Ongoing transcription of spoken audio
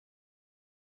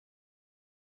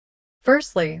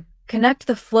Firstly, connect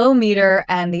the flow meter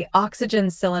and the oxygen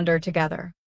cylinder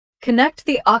together. Connect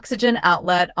the oxygen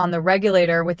outlet on the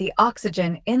regulator with the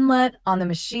oxygen inlet on the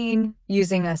machine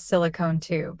using a silicone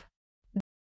tube.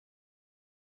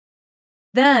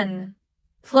 Then,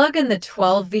 plug in the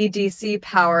 12V DC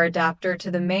power adapter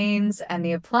to the mains and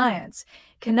the appliance.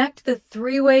 Connect the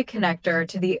three-way connector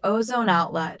to the ozone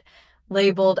outlet,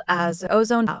 labeled as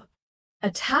ozone out.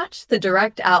 Attach the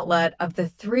direct outlet of the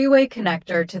three-way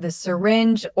connector to the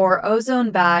syringe or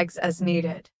ozone bags as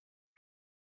needed.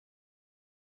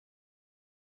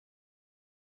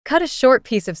 Cut a short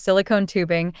piece of silicone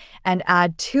tubing and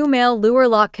add 2 male lure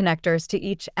lock connectors to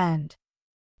each end.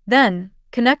 Then,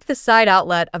 connect the side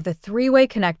outlet of the three-way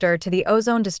connector to the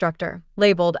ozone destructor,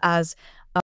 labeled as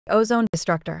Ozone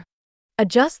Destructor.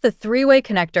 Adjust the three-way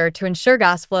connector to ensure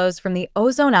gas flows from the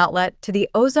ozone outlet to the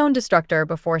ozone destructor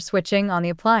before switching on the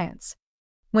appliance.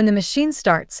 When the machine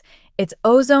starts, its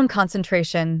ozone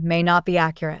concentration may not be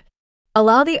accurate.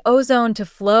 Allow the ozone to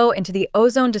flow into the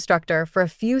ozone destructor for a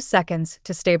few seconds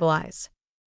to stabilize.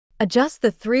 Adjust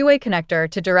the three-way connector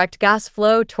to direct gas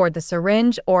flow toward the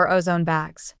syringe or ozone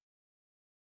bags.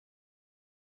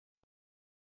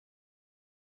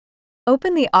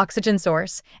 Open the oxygen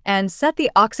source and set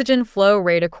the oxygen flow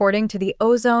rate according to the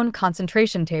ozone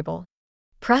concentration table.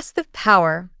 Press the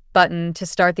Power button to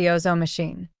start the ozone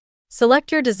machine.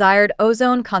 Select your desired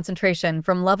ozone concentration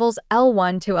from levels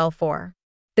L1 to L4.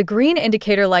 The green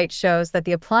indicator light shows that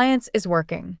the appliance is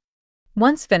working.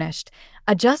 Once finished,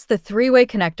 adjust the three-way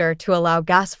connector to allow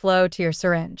gas flow to your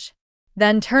syringe.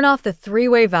 Then turn off the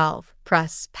three-way valve,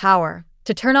 press Power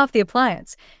to turn off the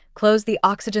appliance, close the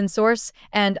oxygen source,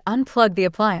 and unplug the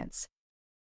appliance.